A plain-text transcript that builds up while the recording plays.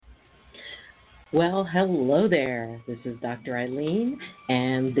Well, hello there. This is Dr. Ayleen,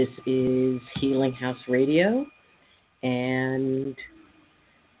 and this is Healing House Radio. And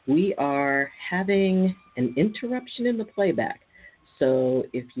we are having an interruption in the playback. So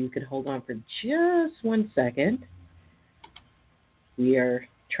if you could hold on for just 1 second, we are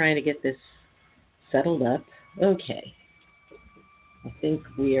trying to get this settled up. Okay, I think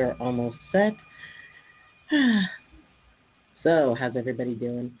we are almost set. So, how's everybody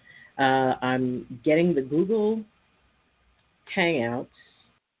doing? I'm getting the Google Hangouts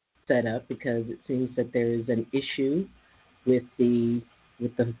set up because it seems that there is an issue with the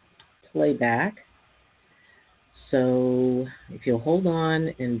playback. So if you'll hold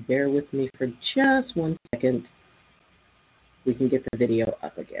on and bear with me for just 1 second, we can get the video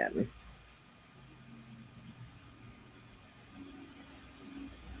up again.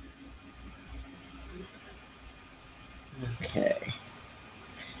 Okay.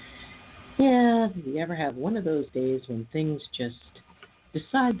 Yeah, you ever have one of those days when things just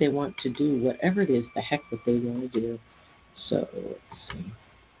decide they want to do whatever it is the heck that they want to do? So let's see.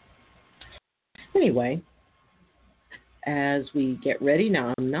 Anyway, as we get ready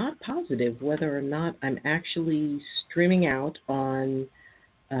now, I'm not positive whether or not I'm actually streaming out on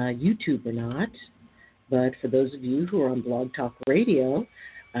YouTube or not. But for those of you who are on Blog Talk Radio,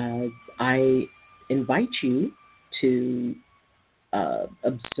 I invite you to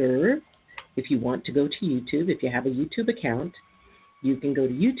observe. If you want to go to YouTube, if you have a YouTube account, you can go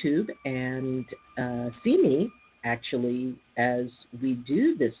to YouTube and see me actually as we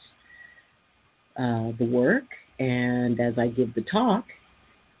do this, the work, and as I give the talk.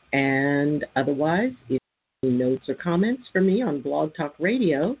 And otherwise, if you have notes or comments for me on Blog Talk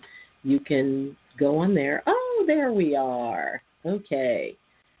Radio, you can go on there. Oh, there we are. Okay.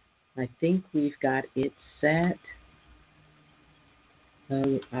 I think we've got it set.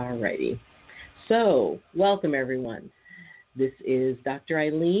 All righty. So, welcome everyone. This is Dr.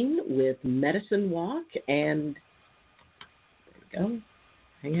 Ayleen with Medicine Walk, and there we go.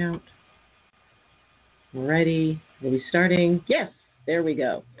 Hang out. Alrighty. Are we starting? Yes, there we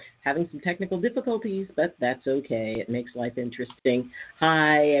go. Having some technical difficulties, but that's okay. It makes life interesting.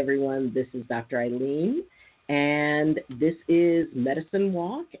 Hi, everyone. This is Dr. Ayleen, and this is Medicine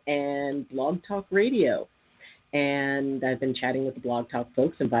Walk and Blog Talk Radio. And I've been chatting with the Blog Talk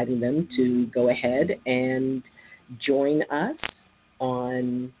folks, inviting them to go ahead and join us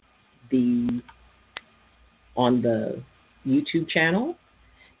on the YouTube channel.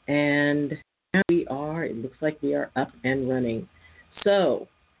 And now we are, it looks like we are up and running. So,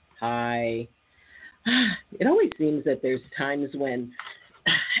 hi. It always seems that there's times when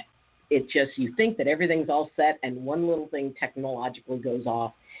it just, you think that everything's all set and one little thing technologically goes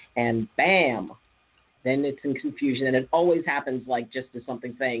off and bam, then it's in confusion. And it always happens like just as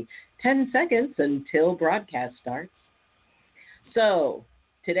something saying 10 seconds until broadcast starts. So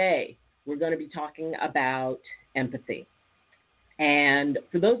today we're going to be talking about empathy. And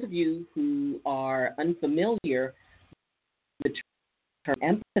for those of you who are unfamiliar with the term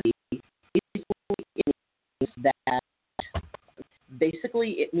empathy,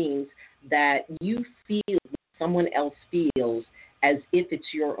 basically it means that you feel what someone else feels as if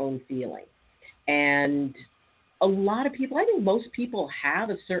it's your own feeling. And a lot of people, I think most people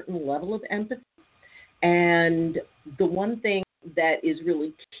have a certain level of empathy. And the one thing that is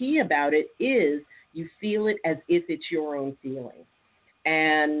really key about it is you feel it as if it's your own feeling.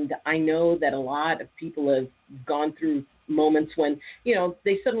 And I know that a lot of people have gone through moments when, you know,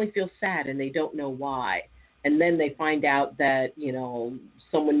 they suddenly feel sad and they don't know why. And then they find out that, you know,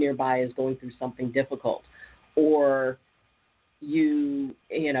 someone nearby is going through something difficult. Or you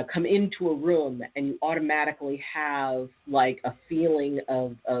know, come into a room and you automatically have like a feeling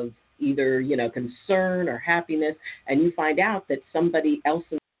of either, you know, concern or happiness, and you find out that somebody else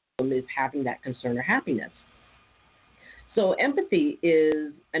in the room is having that concern or happiness. So empathy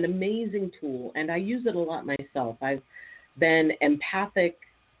is an amazing tool, and I use it a lot myself. I've been empathic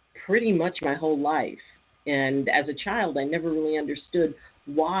pretty much my whole life, and as a child, I never really understood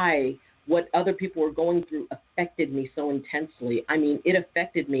why what other people were going through affected me so intensely. I mean, it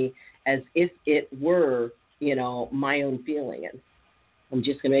affected me as if it were, you know, my own feeling. And I'm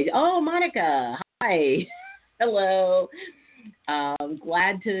just going to, oh, Monica, hi, hello.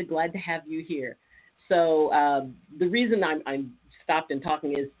 Glad to have you here. So the reason I'm stopped and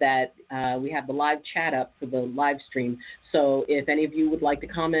talking is that we have the live chat up for the live stream. So if any of you would like to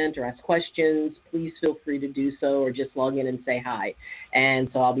comment or ask questions, please feel free to do so, or just log in and say hi. And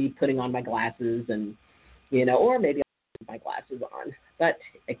so I'll be putting on my glasses and, you know, or maybe I'll put my glasses on, but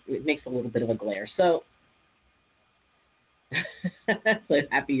it makes a little bit of a glare. So So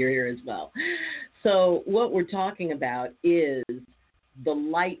happy you're here as well. So, what we're talking about is the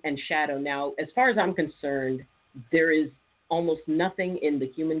light and shadow. Now, as far as I'm concerned, there is almost nothing in the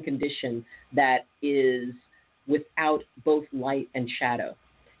human condition that is without both light and shadow.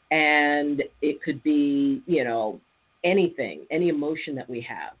 And it could be, anything, any emotion that we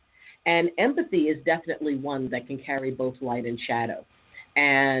have. And empathy is definitely one that can carry both light and shadow.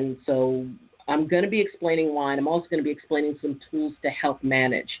 And so I'm going to be explaining why, and I'm also going to be explaining some tools to help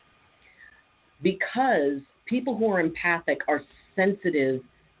manage. Because people who are empathic are sensitive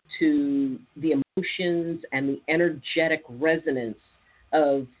to the emotions and the energetic resonance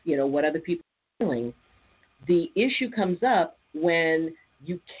of, what other people are feeling. The issue comes up when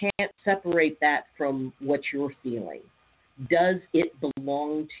you can't separate that from what you're feeling. Does it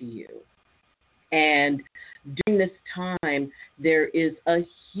belong to you? And during this time, there is a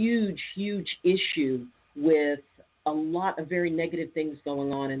huge, huge issue with a lot of very negative things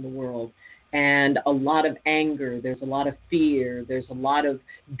going on in the world, and a lot of anger. There's a lot of fear. There's a lot of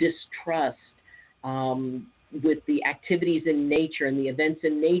distrust with the activities in nature and the events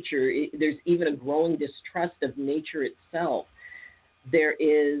in nature. There's even a growing distrust of nature itself. There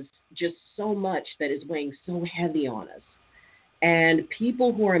is just so much that is weighing so heavy on us. And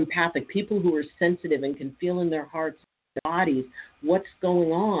people who are empathic, people who are sensitive and can feel in their hearts and bodies what's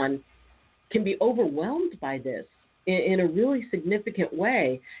going on, can be overwhelmed by this in a really significant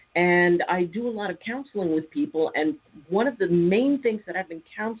way. And I do a lot of counseling with people. And one of the main things that I've been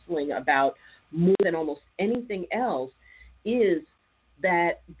counseling about more than almost anything else is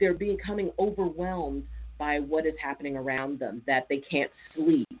that they're becoming overwhelmed by what is happening around them, that they can't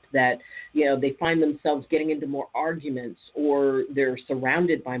sleep, that they find themselves getting into more arguments, or they're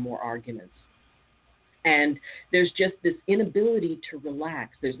surrounded by more arguments. And there's just this inability to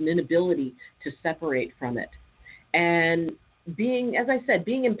relax. There's an inability to separate from it. And as I said,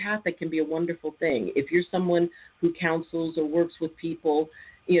 being empathic can be a wonderful thing. If you're someone who counsels or works with people,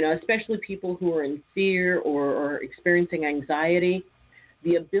 especially people who are in fear or are experiencing anxiety,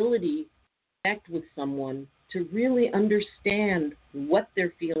 the ability connect with someone to really understand what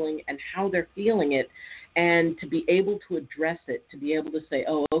they're feeling and how they're feeling it, and to be able to address it, to be able to say,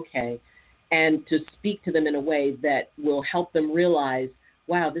 oh, okay, and to speak to them in a way that will help them realize,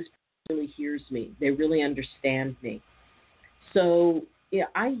 wow, this person really hears me. They really understand me. So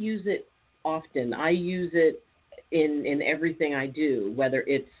I use it often. I use it in everything I do, whether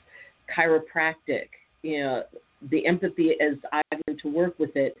it's chiropractic, the empathy as I've learned to work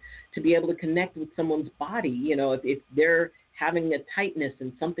with it, to be able to connect with someone's body. If they're having a tightness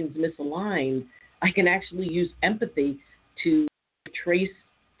and something's misaligned, I can actually use empathy to trace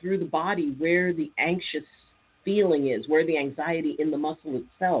through the body where the anxious feeling is, where the anxiety in the muscle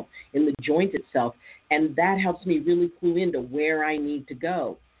itself, in the joint itself. And that helps me really clue into where I need to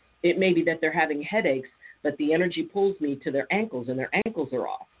go. It may be that they're having headaches, but the energy pulls me to their ankles, and their ankles are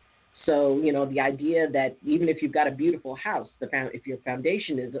off. So, the idea that even if you've got a beautiful house, if your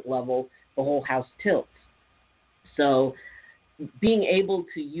foundation isn't level, the whole house tilts. So being able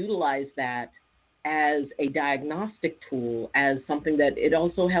to utilize that as a diagnostic tool, as something that it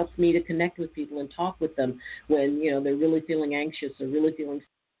also helps me to connect with people and talk with them when, they're really feeling anxious or really feeling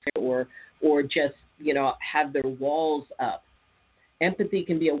scared, or just, have their walls up. Empathy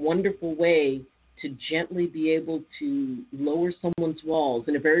can be a wonderful way to gently be able to lower someone's walls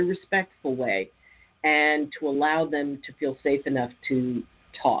in a very respectful way, and to allow them to feel safe enough to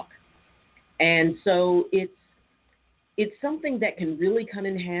talk. And so it's something that can really come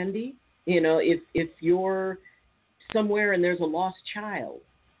in handy, if you're somewhere and there's a lost child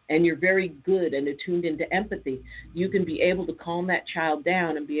and you're very good and attuned into empathy, you can be able to calm that child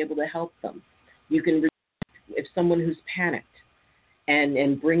down and be able to help them. You can, if someone who's panicked,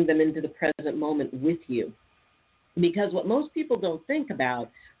 and bring them into the present moment with you. Because what most people don't think about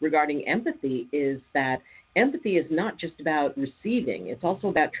regarding empathy is that empathy is not just about receiving, it's also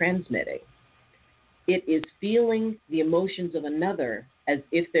about transmitting. It is feeling the emotions of another as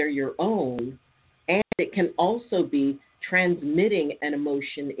if they're your own, and it can also be transmitting an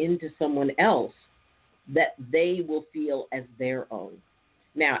emotion into someone else that they will feel as their own.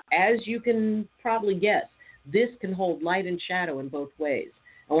 Now, as you can probably guess, this can hold light and shadow in both ways.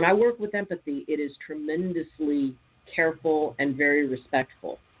 And when I work with empathy, it is tremendously careful and very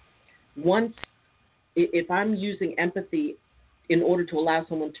respectful. If I'm using empathy in order to allow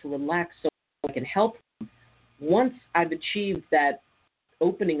someone to relax so I can help them, once I've achieved that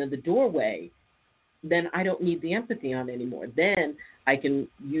opening of the doorway, then I don't need the empathy on anymore. Then I can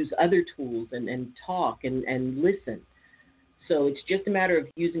use other tools and talk and listen. So it's just a matter of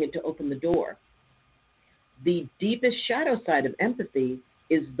using it to open the door. The deepest shadow side of empathy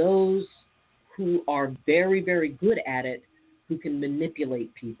is those who are very, very good at it, who can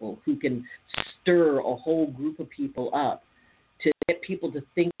manipulate people, who can stir a whole group of people up to get people to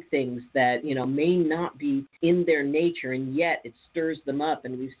think things that, may not be in their nature, and yet it stirs them up.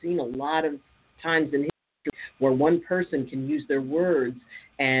 And we've seen a lot of times in history where one person can use their words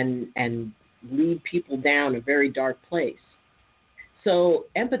and lead people down a very dark place. So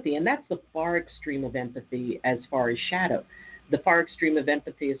empathy, and that's the far extreme of empathy as far as shadow. The far extreme of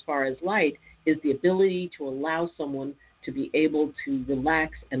empathy as far as light is the ability to allow someone to be able to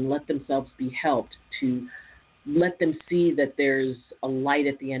relax and let themselves be helped, to let them see that there's a light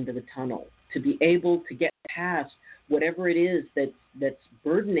at the end of the tunnel, to be able to get past whatever it is that's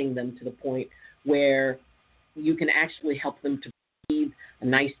burdening them to the point where you can actually help them to breathe a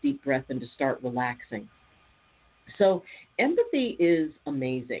nice deep breath and to start relaxing. So empathy is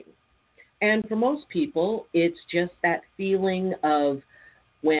amazing. And for most people, it's just that feeling of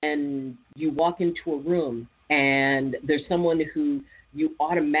when you walk into a room and there's someone who you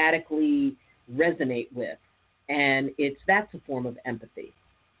automatically resonate with, and that's a form of empathy.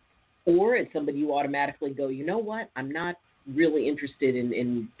 Or it's somebody you automatically go, you know what, I'm not really interested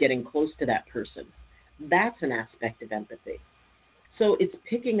in getting close to that person. That's an aspect of empathy. So it's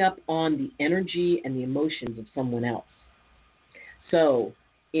picking up on the energy and the emotions of someone else. So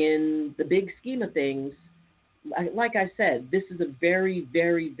in the big scheme of things, like I said, this is a very,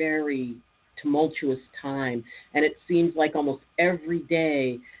 very, very tumultuous time. And it seems like almost every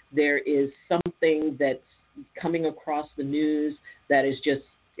day there is something that's coming across the news that is just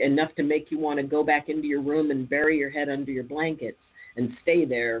enough to make you want to go back into your room and bury your head under your blankets and stay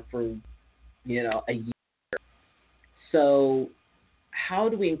there for, a year. So how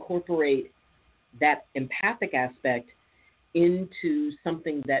do we incorporate that empathic aspect into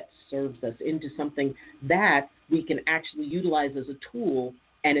something that serves us, into something that we can actually utilize as a tool,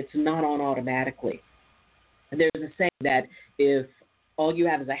 and it's not on automatically? And there's a saying that if all you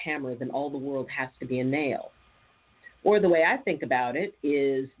have is a hammer, then all the world has to be a nail. Or the way I think about it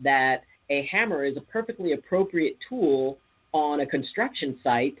is that a hammer is a perfectly appropriate tool on a construction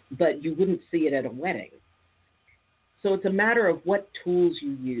site, but you wouldn't see it at a wedding. So it's a matter of what tools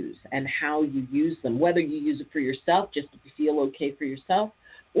you use and how you use them, whether you use it for yourself just to feel okay for yourself,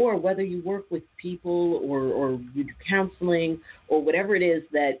 or whether you work with people or you do counseling or whatever it is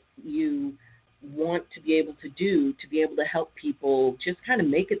that you want to be able to do to be able to help people just kind of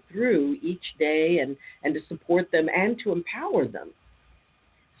make it through each day and to support them and to empower them.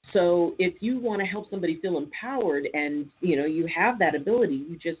 So if you want to help somebody feel empowered and, you have that ability,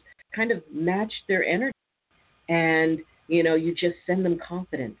 you just kind of match their energy. And, you just send them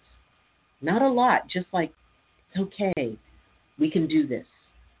confidence. Not a lot, just like, it's okay. We can do this.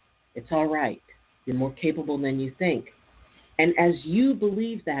 It's all right. You're more capable than you think. And as you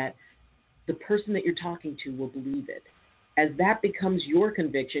believe that, the person that you're talking to will believe it. As that becomes your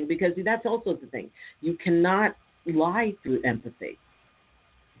conviction, because that's also the thing. You cannot lie through empathy.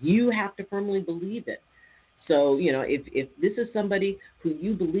 You have to firmly believe it. So, if this is somebody who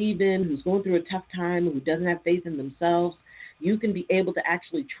you believe in, who's going through a tough time, who doesn't have faith in themselves, you can be able to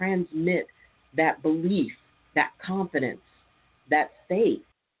actually transmit that belief, that confidence, that faith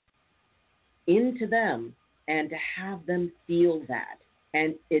into them and to have them feel that.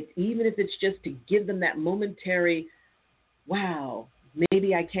 And even if it's just to give them that momentary, wow,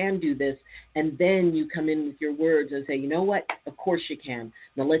 maybe I can do this. And then you come in with your words and say, you know what? Of course you can.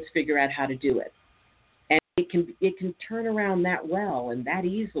 Now let's figure out how to do it. And it can turn around that well and that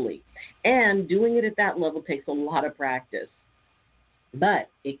easily. And doing it at that level takes a lot of practice. But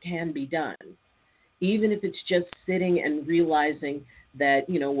it can be done. Even if it's just sitting and realizing that,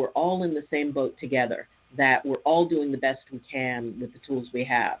 we're all in the same boat together, that we're all doing the best we can with the tools we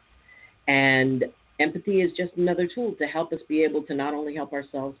have. And empathy is just another tool to help us be able to not only help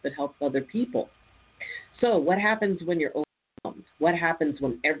ourselves, but help other people. So what happens when you're overwhelmed? What happens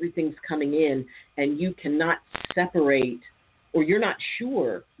when everything's coming in and you cannot separate, or you're not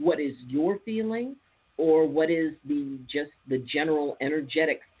sure what is your feeling or what is the general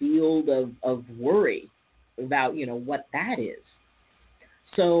energetic field of worry about, what that is?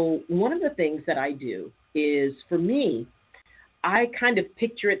 So one of the things that I do is, for me, I kind of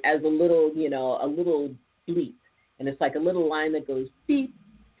picture it as a little bleep. And it's like a little line that goes beep.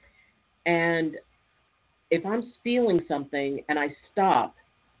 And if I'm feeling something and I stop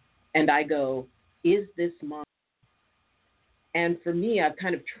and I go, is this mine? And for me, I've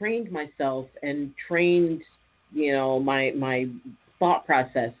kind of trained myself and trained, my thought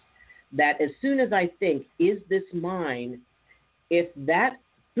process that as soon as I think, is this mine? If that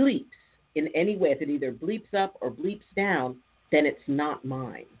bleeps in any way, if it either bleeps up or bleeps down, then it's not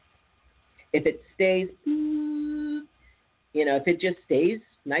mine. If it stays, if it just stays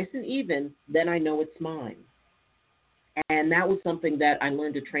nice and even, then I know it's mine. And that was something that I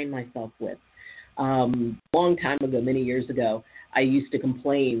learned to train myself with. Long time ago, many years ago, I used to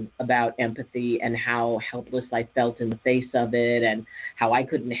complain about empathy and how helpless I felt in the face of it and how I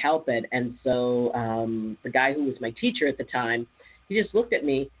couldn't help it. And so the guy who was my teacher at the time, he just looked at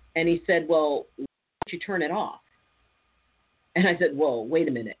me and he said, well, why don't you turn it off? And I said, whoa, wait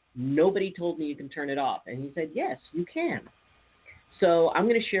a minute. Nobody told me you can turn it off. And he said, yes, you can. So I'm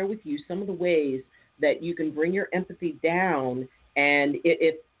going to share with you some of the ways that you can bring your empathy down. And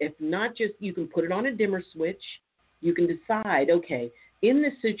if not just, you can put it on a dimmer switch. You can decide, okay, in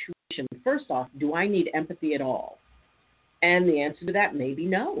this situation, first off, do I need empathy at all? And the answer to that may be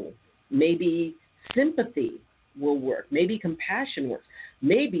no. Maybe sympathy will work. Maybe compassion works.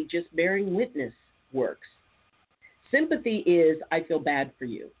 Maybe just bearing witness works. Sympathy is, I feel bad for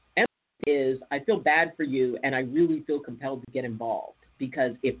you. Empathy is, I feel bad for you, and I really feel compelled to get involved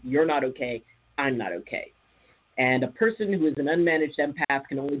because if you're not okay, I'm not okay. And a person who is an unmanaged empath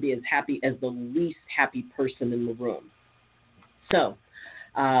can only be as happy as the least happy person in the room. So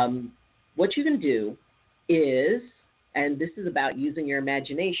what you can do is, and this is about using your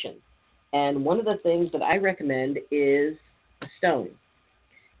imagination, and one of the things that I recommend is a stone.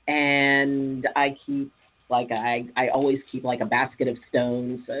 And I keep, I always keep like a basket of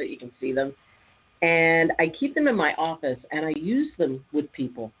stones so you can see them. And I keep them in my office, and I use them with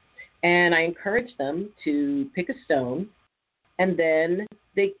people. And I encourage them to pick a stone, and then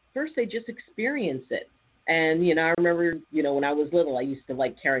they just experience it. And, I remember, when I was little, I used to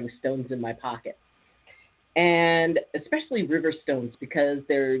like carrying stones in my pocket. And especially river stones because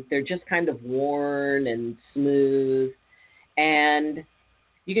they're just kind of worn and smooth. And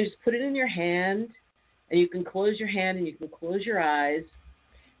you can just put it in your hand, and you can close your hand and you can close your eyes.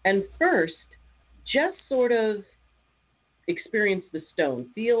 And first, just sort of experience the stone.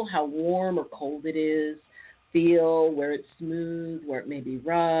 Feel how warm or cold it is. Feel where it's smooth, where it may be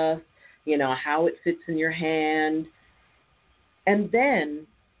rough, how it fits in your hand. And then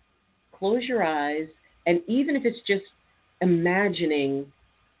close your eyes, and even if it's just imagining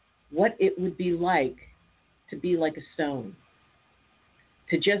what it would be like to be like a stone,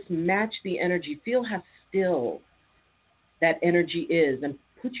 to just match the energy, feel how still that energy is, and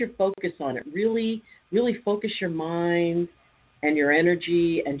put your focus on it. Really, really focus your mind and your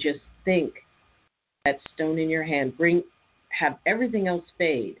energy, and just think that stone in your hand. Have everything else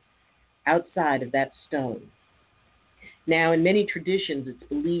fade outside of that stone. Now, in many traditions, it's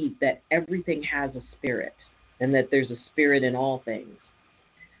believed that everything has a spirit, and that there's a spirit in all things.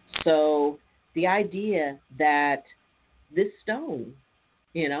 So the idea that this stone,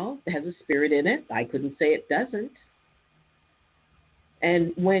 has a spirit in it, I couldn't say it doesn't.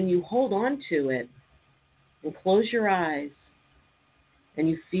 And when you hold on to it and close your eyes, and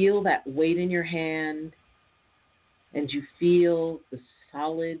you feel that weight in your hand, and you feel the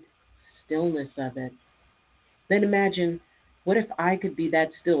solid stillness of it, then imagine, what if I could be that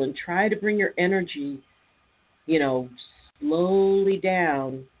still, and try to bring your energy, slowly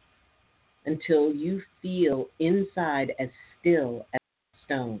down until you feel inside as still as a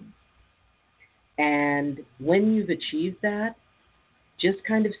stone. And when you've achieved that, just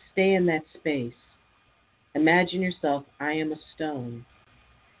kind of stay in that space. Imagine yourself, I am a stone.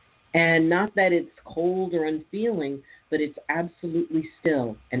 And not that it's cold or unfeeling, but it's absolutely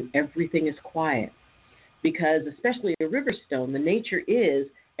still, and everything is quiet. Because especially a river stone, the nature is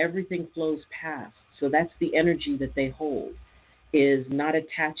everything flows past. So that's the energy that they hold, is not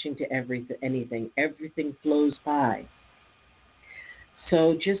attaching to anything. Everything flows by.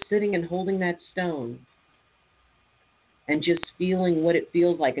 So just sitting and holding that stone and just feeling what it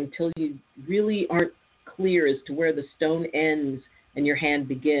feels like until you really aren't clear as to where the stone ends and your hand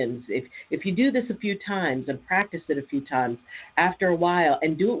begins. If you do this a few times and practice it a few times, after a while,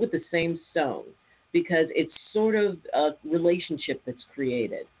 and do it with the same stone, because it's sort of a relationship that's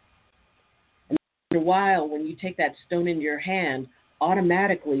created. And after a while, when you take that stone in your hand,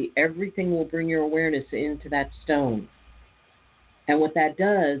 automatically everything will bring your awareness into that stone. And what that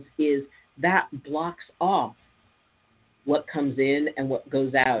does is that blocks off what comes in and what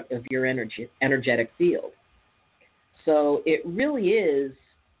goes out of your energetic field. So it really is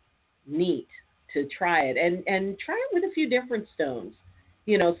neat to try it, and try it with a few different stones.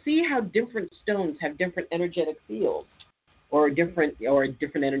 See how different stones have different energetic fields, or a different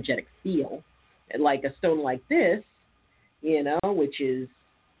energetic feel. Like a stone like this, which is,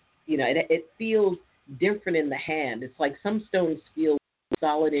 it feels different in the hand. It's like some stones feel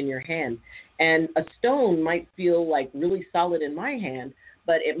solid in your hand. And a stone might feel like really solid in my hand,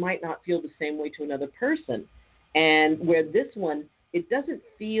 but it might not feel the same way to another person. And where this one, it doesn't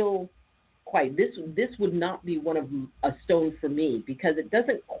feel quite, this would not be one of a stone for me because it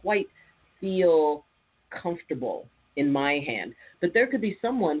doesn't quite feel comfortable in my hand. But there could be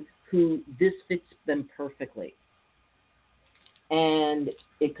someone who this fits them perfectly. And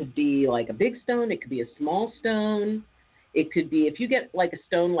it could be like a big stone, it could be a small stone. It could be, if you get like a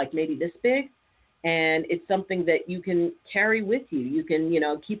stone like maybe this big, and it's something that you can carry with you. You can,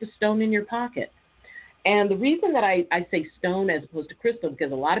 keep a stone in your pocket. And the reason that I say stone as opposed to crystal,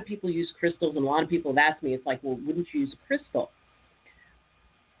 because a lot of people use crystals, and a lot of people have asked me, it's like, well, wouldn't you use a crystal?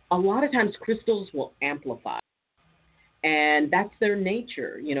 A lot of times crystals will amplify. And that's their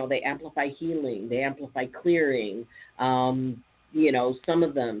nature. They amplify healing, they amplify clearing. Some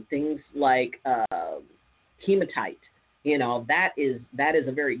of them, things like hematite, that is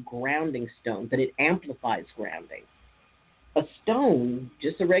a very grounding stone, but it amplifies grounding. A stone,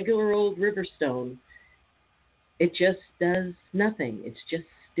 just a regular old river stone, it just does nothing. It's just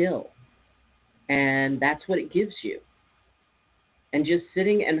still. And that's what it gives you. And just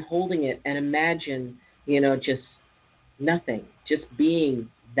sitting and holding it and imagine, just nothing, just being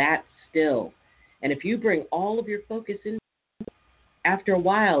that still. And if you bring all of your focus in, after a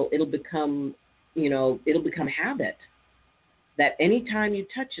while, it'll become habit. That anytime you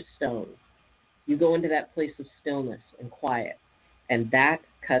touch a stone, you go into that place of stillness and quiet. And that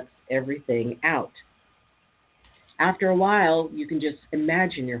cuts everything out. After a while, you can just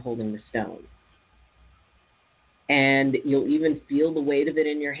imagine you're holding the stone. And you'll even feel the weight of it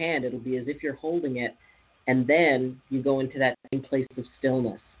in your hand. It'll be as if you're holding it. And then you go into that same place of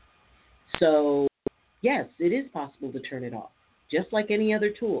stillness. So, yes, it is possible to turn it off, just like any other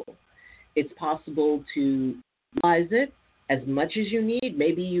tool. It's possible to utilize it as much as you need.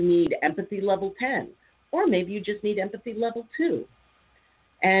 Maybe you need empathy level 10, or maybe you just need empathy level 2.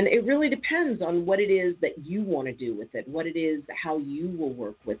 And it really depends on what it is that you want to do with it, what it is, how you will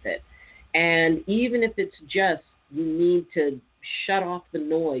work with it. And even if it's just you need to shut off the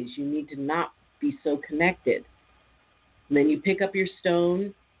noise, you need to not be so connected. And then you pick up your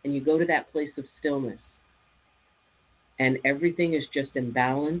stone and you go to that place of stillness. And everything is just in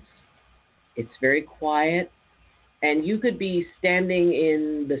balance. It's very quiet. And you could be standing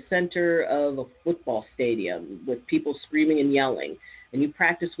in the center of a football stadium with people screaming and yelling. And you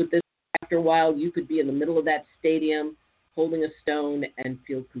practice with this. After a while, you could be in the middle of that stadium holding a stone and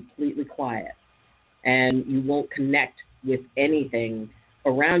feel completely quiet. And you won't connect with anything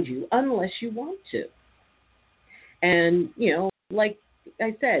around you unless you want to. And, like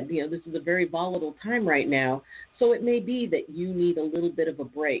I said, this is a very volatile time right now. So it may be that you need a little bit of a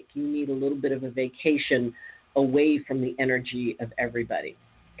break. You need a little bit of a vacation away from the energy of everybody.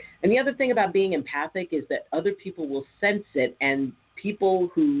 And the other thing about being empathic is that other people will sense it, and people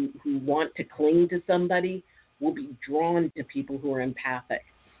who want to cling to somebody will be drawn to people who are empathic.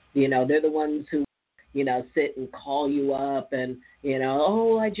 They're the ones who sit and call you up and,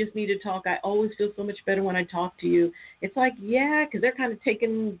 oh, I just need to talk. I always feel so much better when I talk to you. It's like, yeah, because they're kind of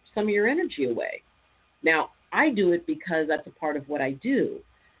taking some of your energy away. Now, I do it because that's a part of what I do.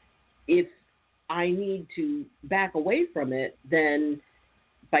 If I need to back away from it, then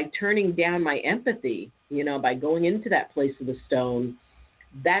by turning down my empathy, by going into that place of the stone,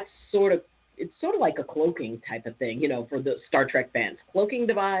 it's sort of like a cloaking type of thing, for the Star Trek fans. Cloaking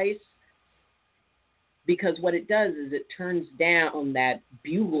device. Because what it does is it turns down that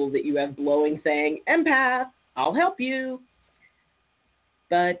bugle that you have blowing saying, empath, I'll help you.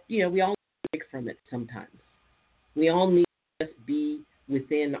 But, we all need to break from it sometimes. We all need to just be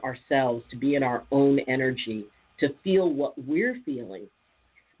within ourselves, to be in our own energy, to feel what we're feeling.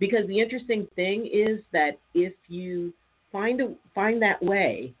 Because the interesting thing is that if you find that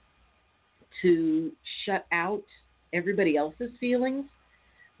way to shut out everybody else's feelings,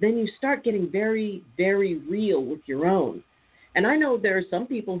 then you start getting very, very real with your own. And I know there are some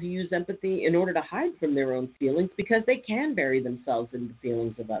people who use empathy in order to hide from their own feelings because they can bury themselves in the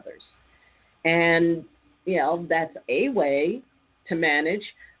feelings of others. And, that's a way to manage,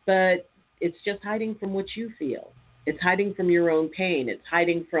 but it's just hiding from what you feel. It's hiding from your own pain. It's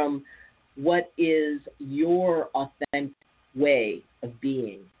hiding from what is your authentic way of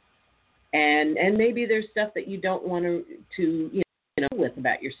being. And maybe there's stuff that you don't want to with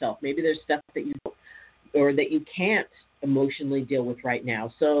about yourself. Maybe there's stuff that you don't, or that you can't emotionally deal with right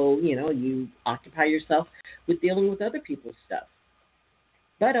now. So, you occupy yourself with dealing with other people's stuff.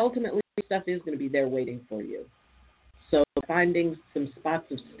 But ultimately, stuff is going to be there waiting for you. So finding some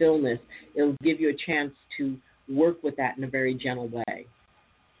spots of stillness, it'll give you a chance to work with that in a very gentle way.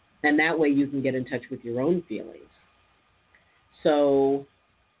 And that way you can get in touch with your own feelings. So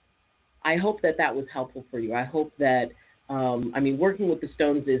I hope that that was helpful for you. I hope that, working with the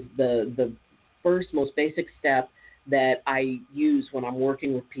stones is the first, most basic step that I use when I'm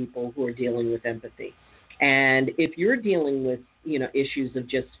working with people who are dealing with empathy. And if you're dealing with, issues of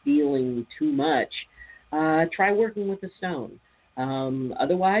just feeling too much, try working with a stone.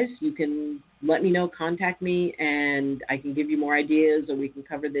 Otherwise, you can let me know, contact me, and I can give you more ideas, or we can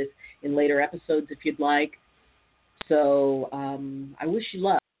cover this in later episodes if you'd like. So I wish you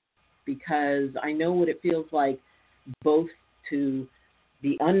luck, because I know what it feels like both to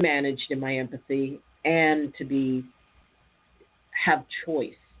be unmanaged in my empathy and to have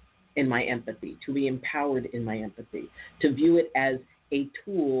choice in my empathy, to be empowered in my empathy, to view it as a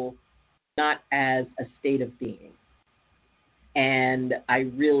tool, not as a state of being. And I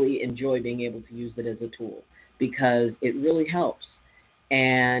really enjoy being able to use it as a tool because it really helps.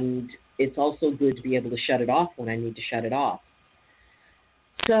 And it's also good to be able to shut it off when I need to shut it off.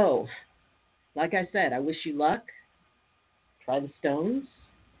 So, like I said, I wish you luck. Try the stones.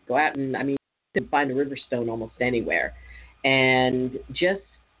 Go out and, you can find a river stone almost anywhere. And just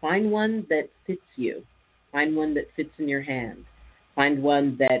find one that fits you. Find one that fits in your hand. Find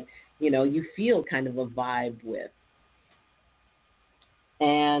one that, you feel kind of a vibe with.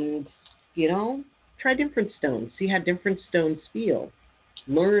 And, try different stones. See how different stones feel.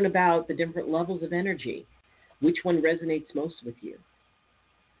 Learn about the different levels of energy. Which one resonates most with you?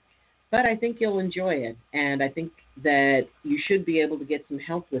 But I think you'll enjoy it. And I think that you should be able to get some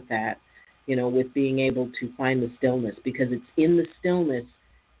help with that, with being able to find the stillness, because it's in the stillness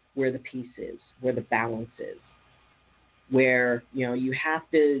where the peace is, where the balance is, where, you have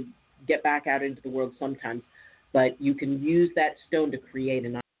to get back out into the world sometimes, but you can use that stone to create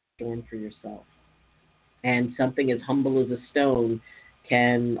an storm for yourself. And something as humble as a stone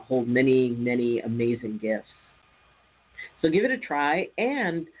can hold many, many amazing gifts. So give it a try,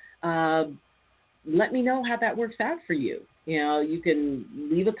 and let me know how that works out for you. You can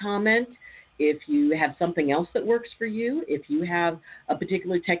leave a comment if you have something else that works for you, if you have a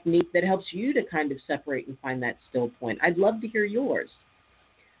particular technique that helps you to kind of separate and find that still point. I'd love to hear yours.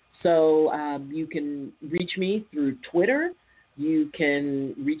 So you can reach me through Twitter. You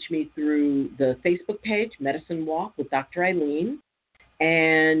can reach me through the Facebook page, Medicine Walk with Dr. Ayleen.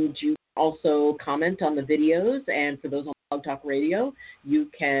 And you can also comment on the videos. And for those on Blog Talk Radio, you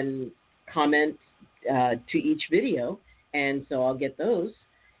can comment to each video. And so I'll get those.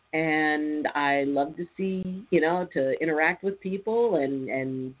 And I love to see, to interact with people.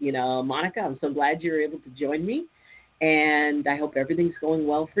 And Monica, I'm so glad you're able to join me. And I hope everything's going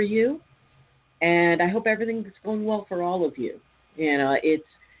well for you. And I hope everything's going well for all of you.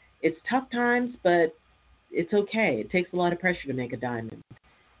 It's tough times, but it's okay. It takes a lot of pressure to make a diamond.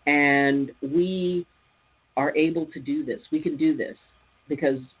 And we are able to do this. We can do this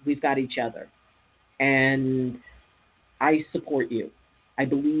because we've got each other. And I support you. I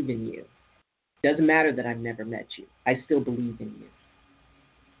believe in you. It doesn't matter that I've never met you. I still believe in you.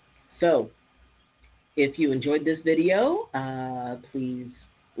 So, if you enjoyed this video, please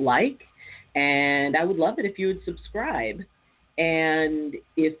like. And I would love it if you would subscribe. And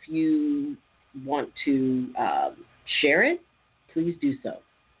if you want to share it, please do so.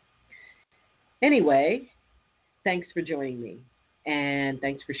 Anyway, thanks for joining me. And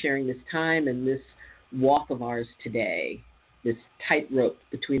thanks for sharing this time and this walk of ours today, this tightrope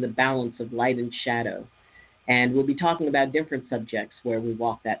between the balance of light and shadow. And we'll be talking about different subjects where we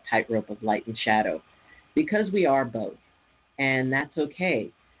walk that tightrope of light and shadow, because we are both. And that's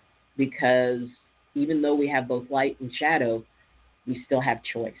okay, because even though we have both light and shadow, we still have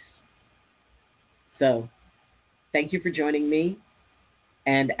choice. So, thank you for joining me.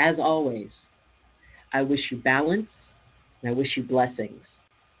 And as always, I wish you balance and I wish you blessings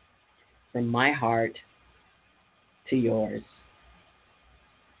from my heart to yours.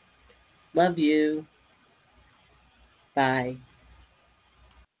 Love you. Bye.